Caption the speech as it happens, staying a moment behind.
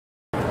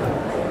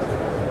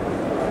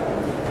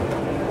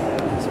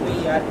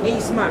Got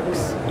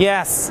Acemax.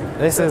 Yes,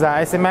 this is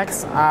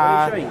Acemax. What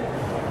are you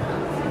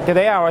showing?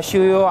 Today I will show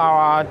you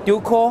our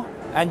dual-core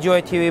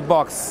Android TV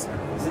box.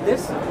 Is it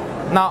this?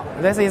 No,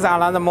 this is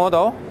another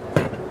model.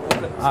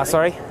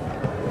 Sorry.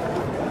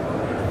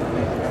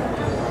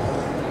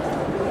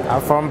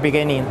 From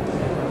beginning.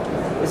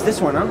 It's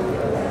this one, huh?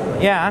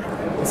 Yeah,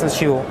 it's a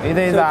shoe. It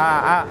is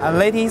a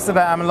latest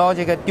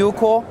AmLogic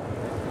dual-core.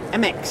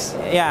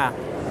 MX. Yeah,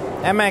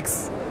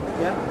 MX.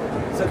 Yeah.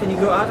 So can you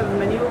go out of the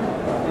menu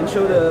and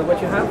show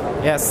what you have?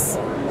 Yes.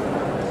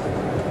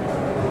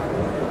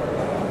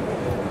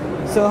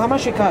 So how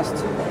much it cost?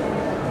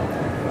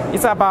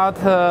 It's about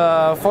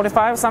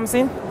 45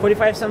 something.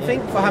 45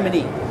 something? For how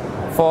many?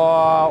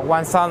 For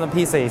 1,000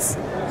 pieces.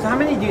 So how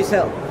many do you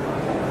sell?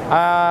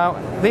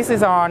 This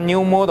is our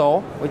new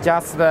model. We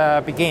just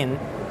begin.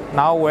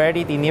 Now we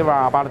already deliver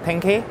about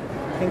 10K.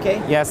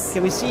 10K? Yes.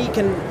 Can we see?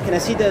 Can I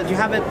see the? Do you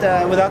have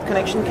it without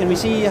connection? Can we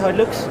see how it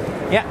looks?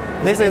 Yeah.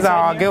 This is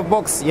our gift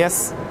box.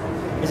 Yes.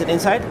 Is it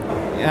inside?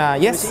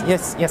 Yes.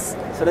 Yes. Yes.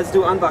 So let's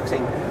do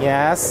unboxing.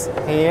 Yes.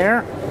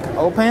 Here.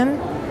 Open.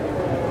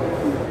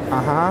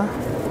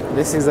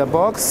 This is a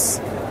box.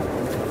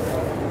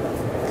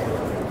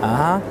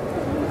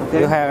 Okay.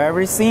 You have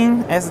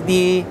everything.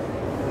 SD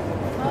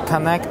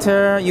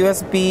connector,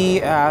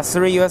 USB,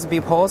 3 USB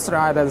ports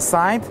at the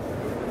side,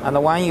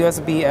 and 1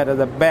 USB at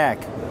the back.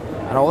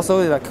 And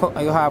also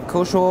you have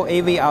crucial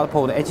AV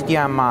output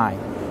HDMI,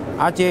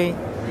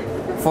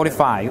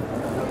 RJ45,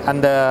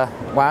 and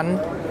 1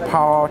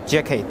 power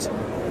jacket.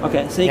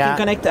 Okay, so you can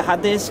connect a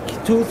hard disk,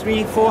 2,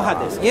 3, 4 hard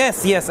disks.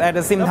 Yes, yes, at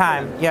the same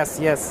time. Yes,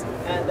 yes.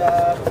 And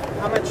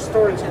how much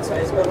storage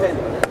inside is built in?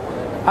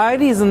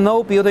 It is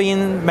no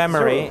built-in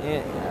memory.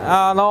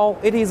 No,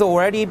 it is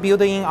already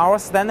built in. Our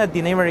standard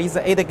delivery is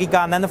 8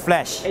 GB NAND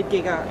flash. 8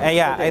 GB?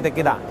 Yeah, okay. 8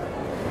 GB.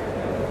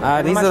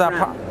 This is the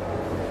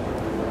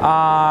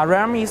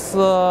RAM is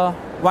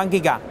 1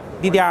 GB,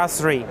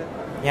 DDR3. Okay.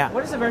 Yeah.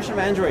 What is the version of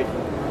Android?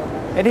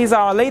 It is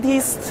our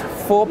latest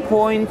 4.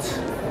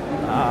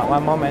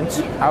 One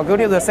moment. I'll go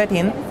to the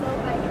setting.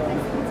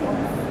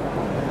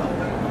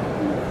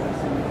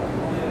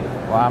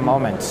 One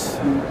moment.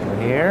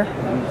 Here.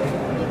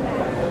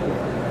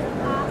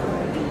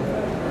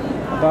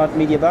 About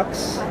media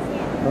box?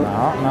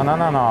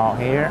 No.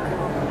 Here.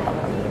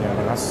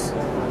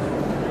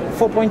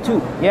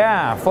 4.2.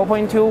 Yeah,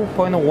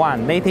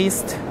 4.2.1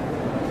 latest.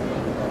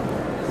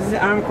 This is the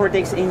ARM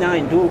Cortex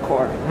A9 dual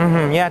core.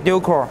 Yeah,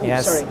 dual core.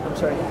 Yes. I'm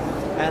sorry.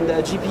 And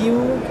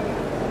GPU?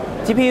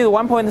 GPU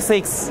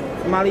 1.6.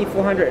 Mali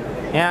 400.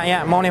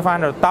 Yeah, Mali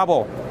 400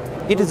 double.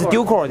 It is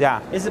dual core.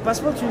 Yeah. Is it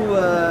possible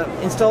to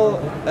install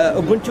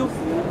Ubuntu?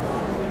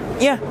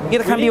 Yeah,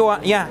 it can be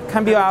one. Yeah,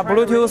 can be a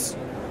Bluetooth.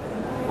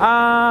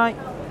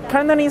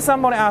 Currently,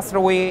 somebody asked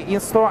we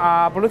install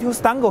a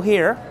Bluetooth dongle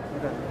here.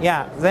 Okay.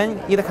 Yeah, then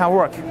it can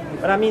work.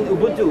 But I mean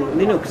Ubuntu,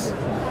 Linux.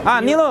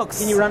 Linux.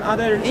 Can you run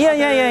other? Yeah.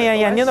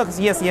 Linux.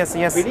 Yes.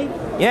 Really?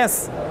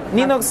 Yes.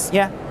 Linux.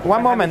 Yeah.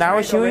 One moment, I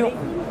will show you.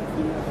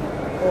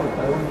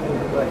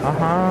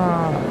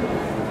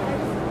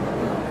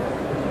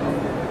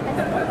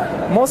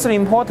 Most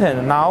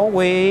important, now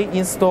we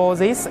install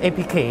this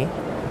APK.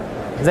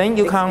 Then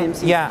you can,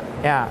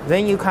 XBMC.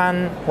 Then you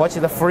can watch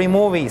the free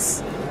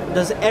movies.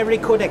 Does every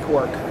codec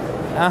work?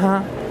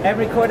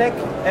 Every codec,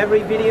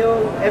 every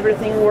video,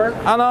 everything work?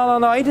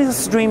 No, it is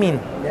streaming.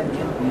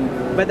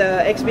 But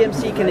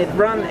XBMC, can it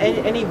run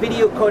any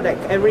video codec,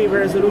 every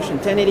resolution,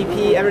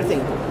 1080p,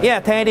 everything? Yeah,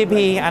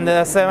 1080p and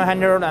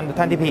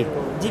 720p.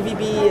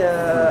 DVB,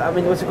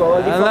 what's it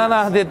called?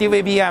 No, the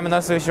DVB, I'm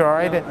not so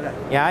sure. Okay.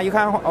 Yeah, you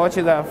can watch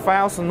the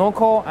files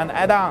local and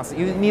add-ons.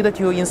 You need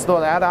to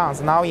install the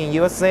add-ons. Now in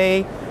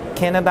USA,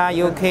 Canada,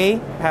 UK,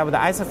 have the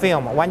ICE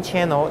film, one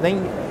channel.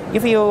 Then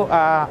if you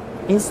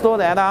install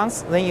the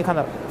add-ons, then you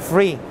can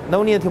free,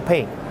 no need to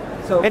pay.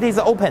 So it is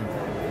open.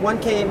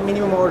 1K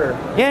minimum order?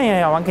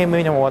 Yeah, 1K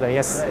minimum order,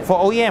 yes. Right. For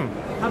OEM.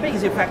 How big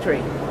is your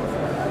factory?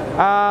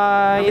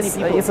 It's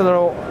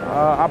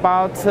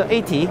about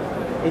 80.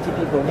 80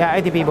 people? Yeah,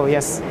 80 people,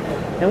 yes.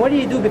 And what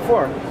did you do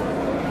before?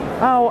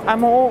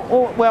 I'm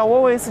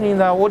always in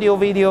the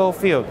audio-video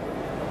field.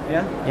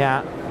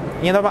 Yeah?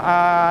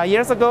 Yeah.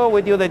 Years ago,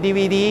 we do the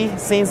DVD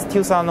since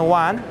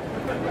 2001.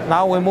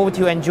 Now we moved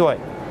to Android.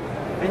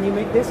 And you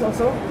make this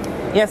also?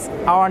 Yes,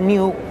 our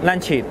new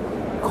launch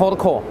called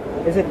Core.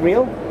 Is it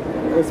real?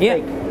 It's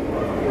fake?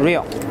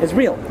 Real. It's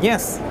real?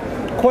 Yes.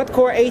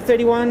 Quad-core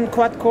A31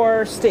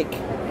 quad-core stick?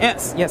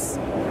 Yes.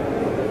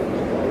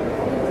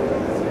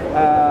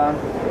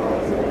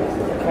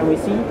 Can we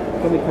see?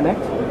 Can we connect?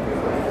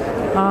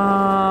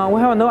 We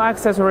have no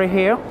accessory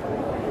here.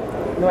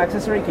 No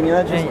accessory? Can you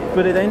not just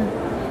put it in?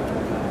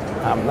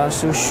 I'm not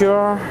so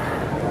sure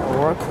it'll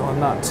work or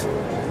not.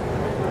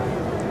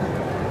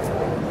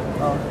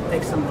 Oh, it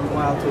takes some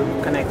while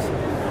to connect.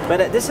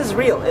 But this is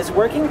real. It's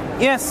working?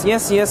 Yes,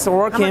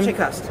 working. How much it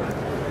cost?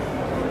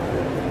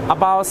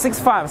 About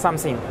 65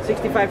 something.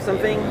 65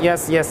 something?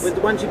 Yes, yes. With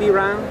 1 GB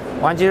RAM?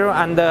 1 GB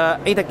and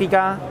 8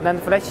 giga NAND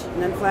flash.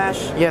 NAND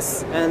flash?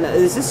 Yes. And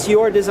is this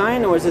your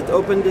design or is it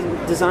open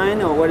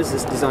design or what is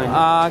this design?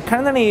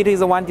 Currently it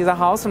is one design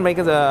house make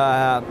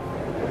the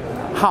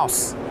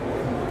house.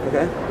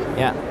 Okay.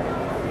 Yeah.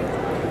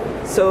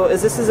 So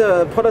is this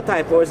a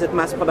prototype or is it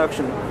mass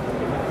production?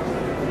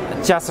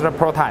 Just a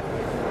prototype.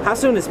 How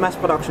soon is mass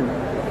production?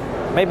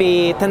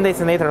 Maybe 10 days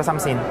later or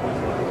something.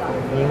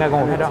 你应该跟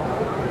我拍照。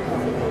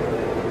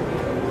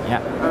Yeah.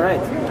 All right.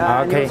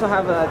 And you Okay. also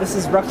have this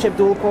is Rockchip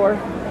dual core.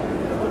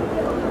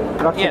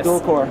 Rockchip Yes.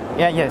 dual core.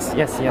 Yeah, yes,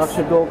 yes, yes.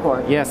 Rockchip dual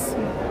core. Yes.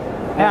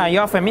 Yeah,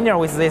 you're familiar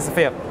with this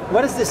field.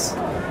 What is this?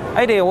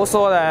 I did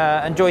also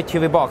Android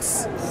TV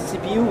box.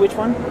 CPU? Which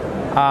one?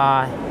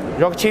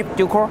 Rockchip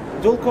dual core.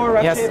 Dual core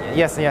Rockchip.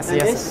 Yes, yes, yes, And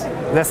yes. this?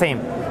 The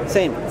same.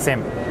 Same.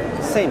 Same.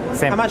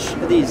 Same. How much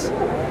are these?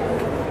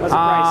 What's the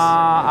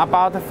price?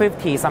 About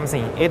 50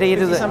 something. It is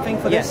 50 something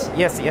for yes, this?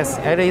 Yes, yes.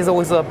 It is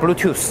with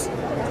Bluetooth.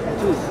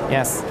 Bluetooth.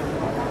 Yes.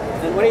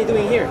 And what are you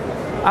doing here?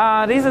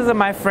 This is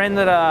my friend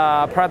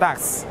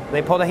products.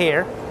 They put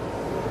here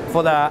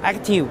for the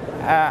active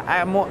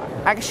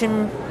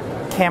action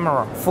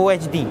camera, full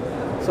HD.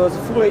 So it's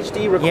a full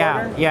HD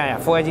recorder? Yeah,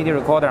 full HD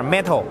recorder,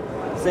 metal.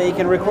 So you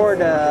can record...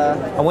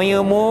 when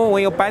you move,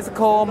 when you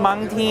bicycle,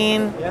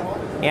 mountain.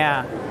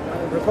 Yeah.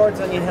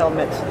 Records on your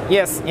helmet.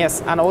 Yes,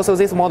 yes. And also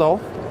this model,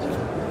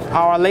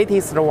 our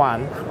latest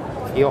one,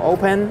 you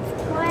open.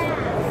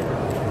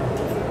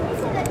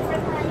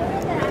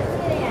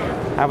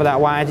 Have that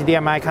one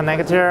HDMI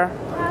connector,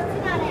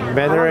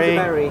 battery. How long is the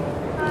battery?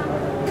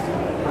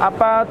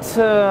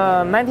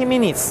 About 90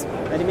 minutes.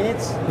 90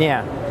 minutes?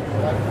 Yeah.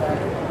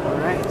 All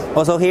right.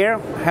 Also here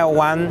have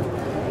one.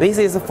 This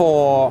is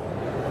for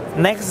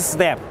next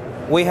step.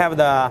 We have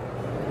the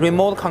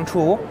remote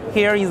control.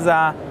 Here is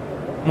a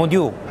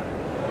module.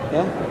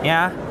 Yeah?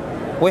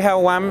 Yeah. We have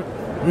one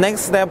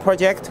next step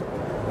project.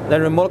 The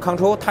remote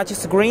control touch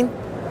screen,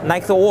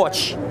 like the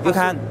watch. You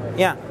can,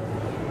 yeah.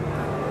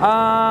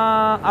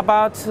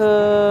 About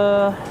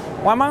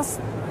 1 month.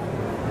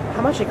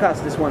 How much it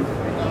costs, this one?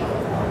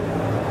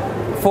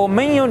 For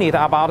main unit,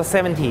 about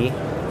 70.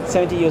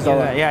 70 US Yeah,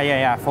 dollar.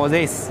 yeah. For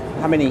this,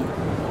 How many?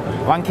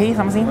 1K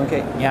something.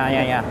 Okay.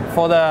 Yeah.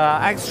 For the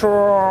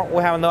extra,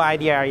 we have no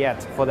idea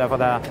yet. For the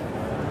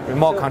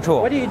remote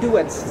control. What do you do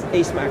at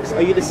Acemax?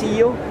 Are you the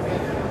CEO?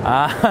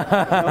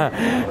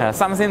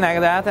 Something like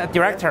that. A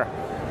director.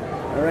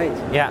 All right.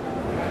 Yeah.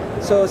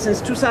 So since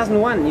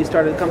 2001 you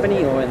started the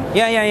company or when?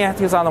 Yeah.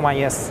 2001.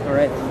 Yes. All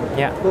right.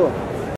 Yeah. Cool.